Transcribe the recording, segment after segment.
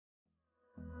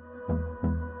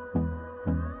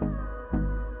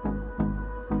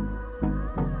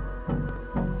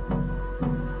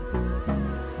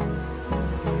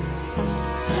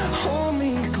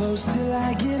close till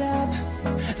I get up.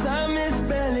 Time is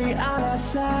barely on our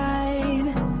side.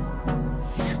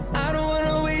 I don't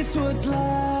wanna waste what's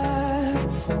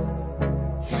left.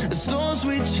 The storms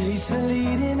we chase are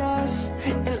leading us,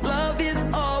 and love is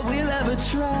all we'll ever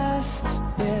trust.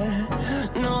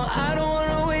 Yeah, no, I don't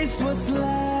wanna waste what's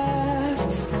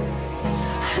left.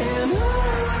 And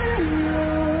on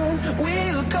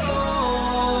we'll go,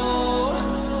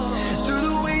 through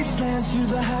the wastelands, through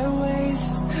the highways,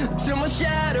 till my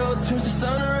shadow turns to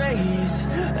sun rays.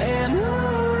 And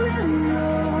on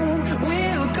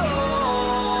we'll go,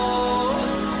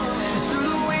 through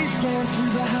the wastelands,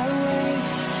 through the highways,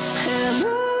 and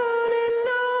on.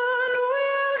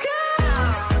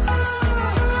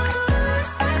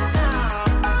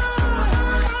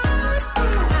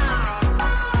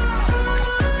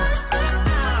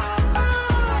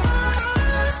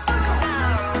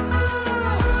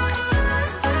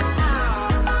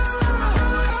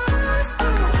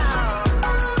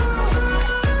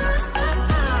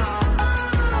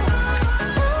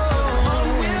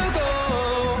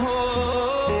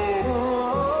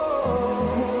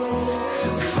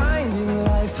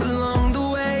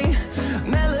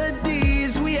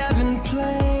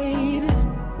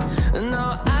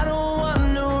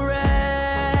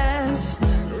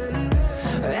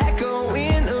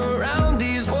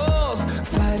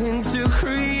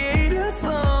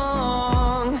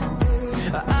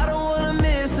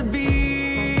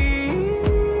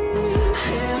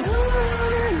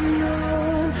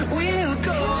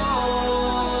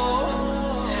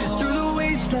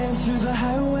 Through the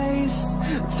highways,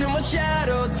 till my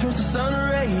shadow turns to sun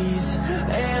rays.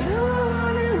 And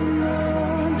on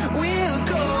we'll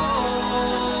go,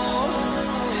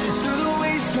 through the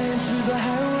wastelands, through the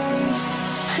highways,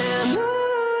 and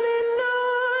on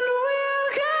we'll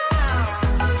go.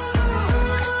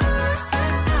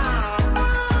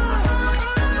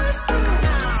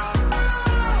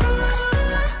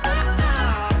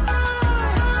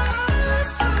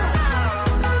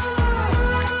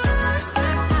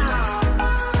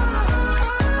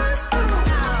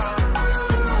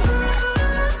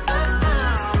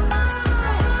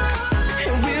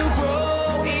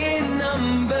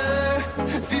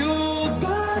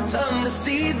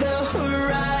 See the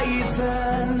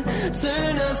horizon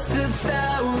turn us to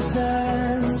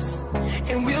thousands,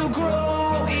 and we'll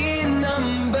grow in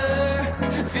number,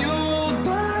 fueled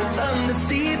by them to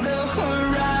see the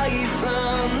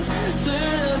horizon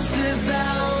turn us to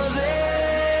thousands.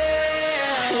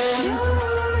 And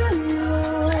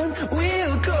on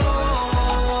we'll go,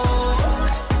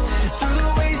 through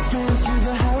the wastelands, through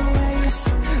the highways,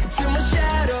 till my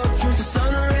shadow turns to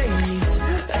sun rays.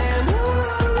 And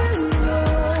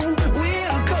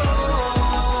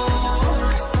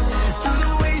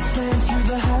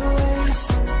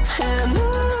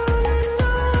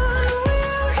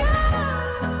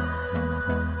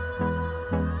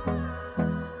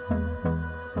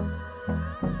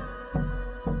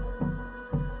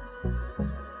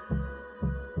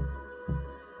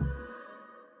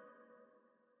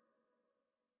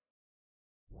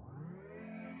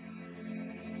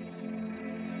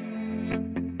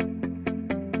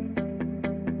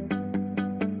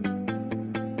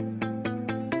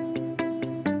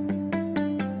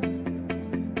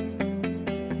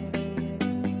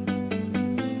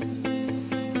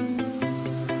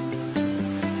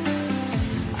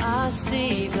I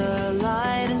see the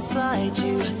light inside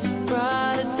you,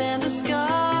 brighter than the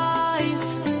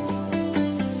skies.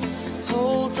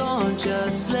 Hold on,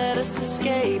 just let us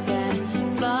escape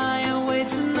and fly away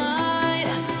tonight.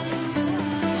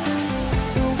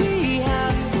 We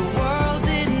have the world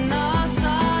in our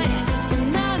sight,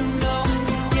 and I know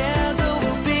together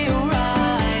we'll be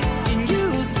alright. And you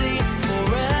see,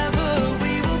 forever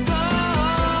we will go.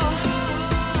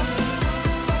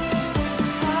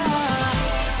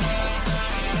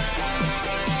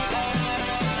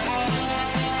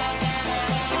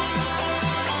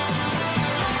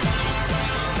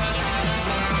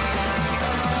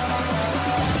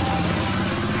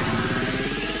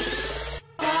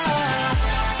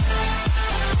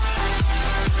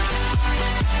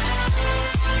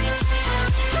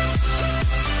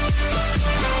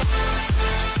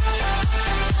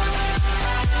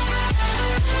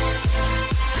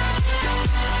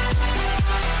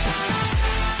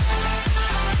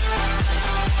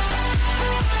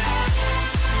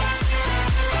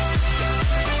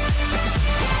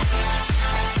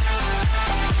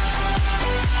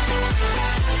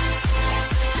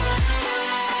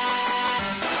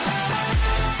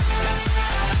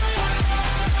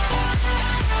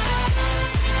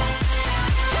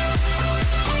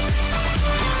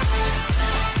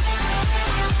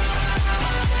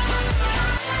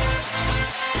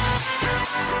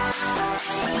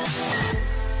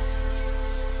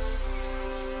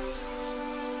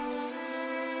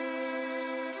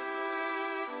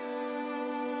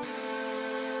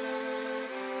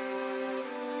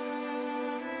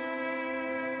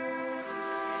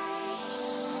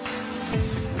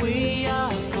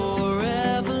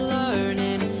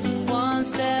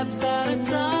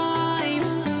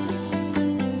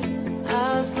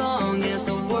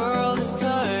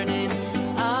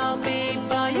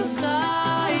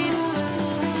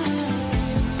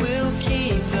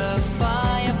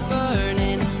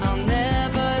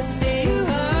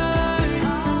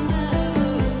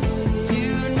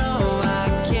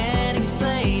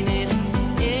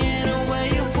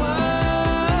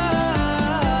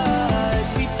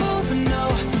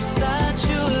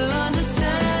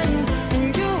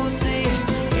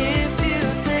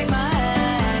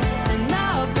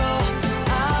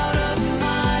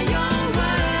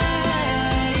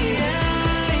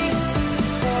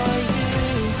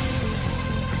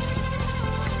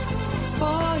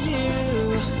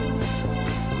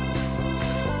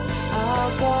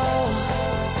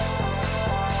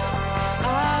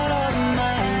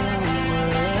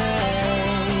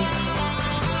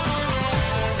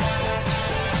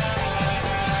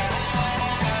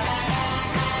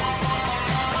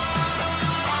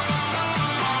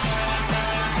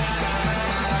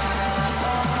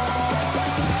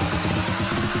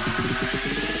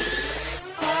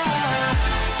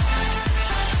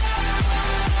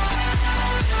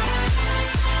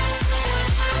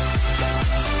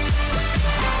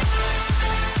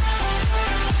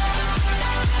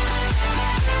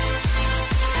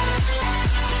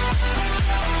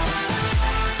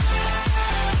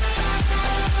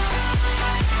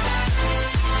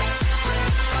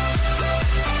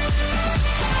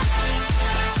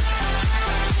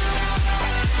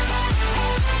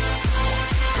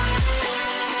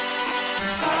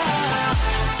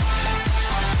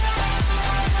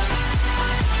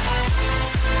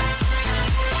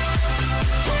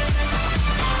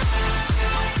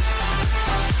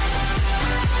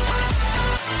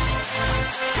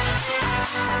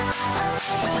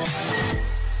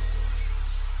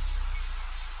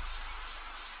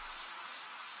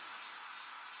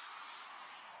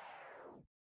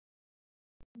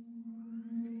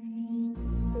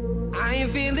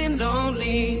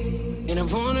 lonely, and I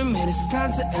wanna admit it's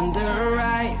time to end the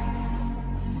ride.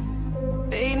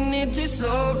 Fading it too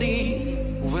slowly,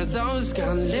 were those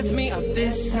gonna lift me up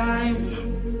this time?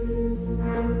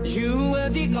 You were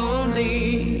the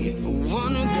only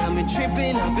one who got me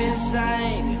tripping up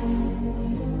inside.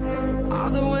 All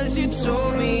the words you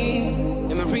told me,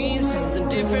 am I reading something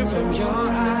different from your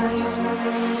eyes?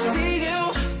 See you,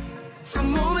 for a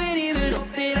moment even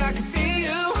hope that I can feel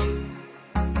you.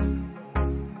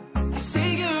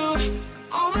 See you,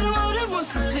 all that I wanted was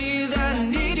to tell you that I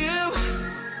need you.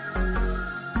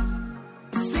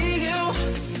 See you,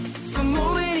 for a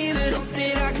moment even hope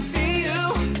that I can feel you.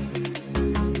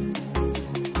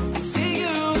 See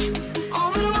you, all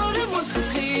that I wanted was to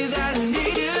tell you that I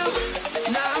need you.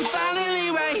 Now I'm finally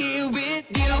right here with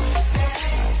you.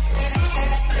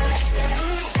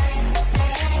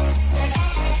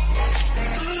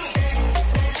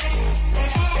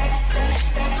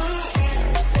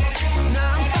 Now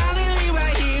I'm finally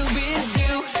right here with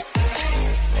you.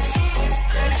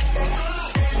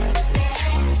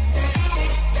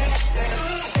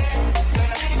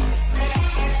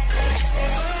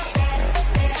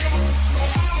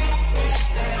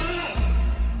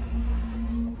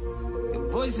 Your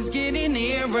voice is getting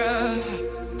nearer,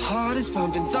 heart is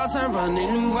pumping, thoughts are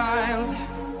running wild.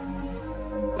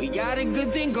 We got a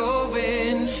good thing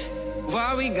going,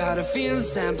 why we gotta feel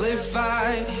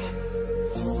amplified.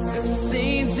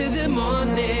 Stay till the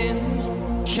morning,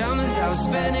 countless hours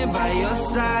spending by your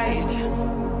side.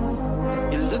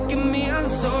 You look at me, I'm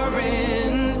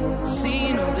soaring,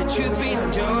 seeing all the truth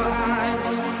behind your eyes.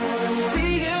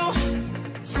 See you,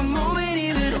 for a moment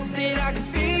even hope that I can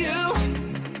feel you.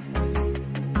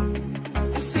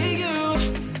 See you,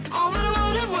 all that I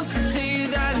wanted was to tell you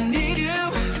that I need you.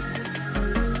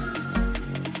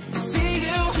 See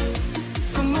you,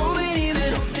 for a moment even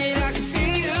hope that I can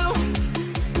feel you.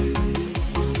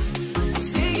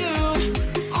 See you,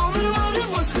 all that I wanted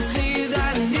was to tell you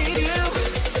that I need you.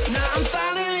 Now I'm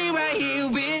finally right here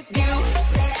with you.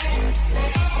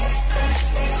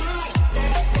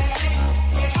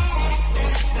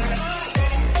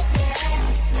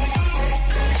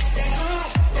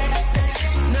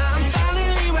 Now I'm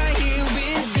finally right here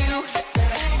with you.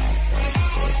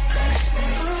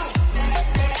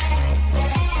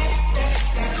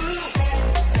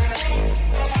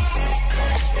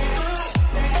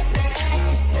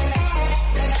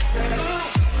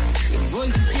 Your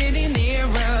voice is getting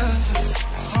nearer,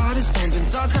 heart is pumping,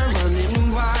 thoughts are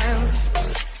running wild.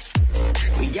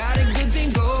 We got a good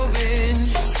thing going,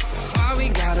 why we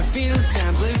gotta feel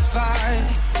amplified.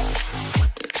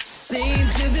 Stay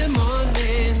till the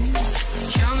morning,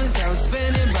 countless hours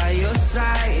spending by your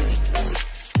side.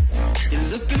 You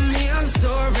look at me, I'm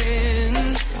soaring,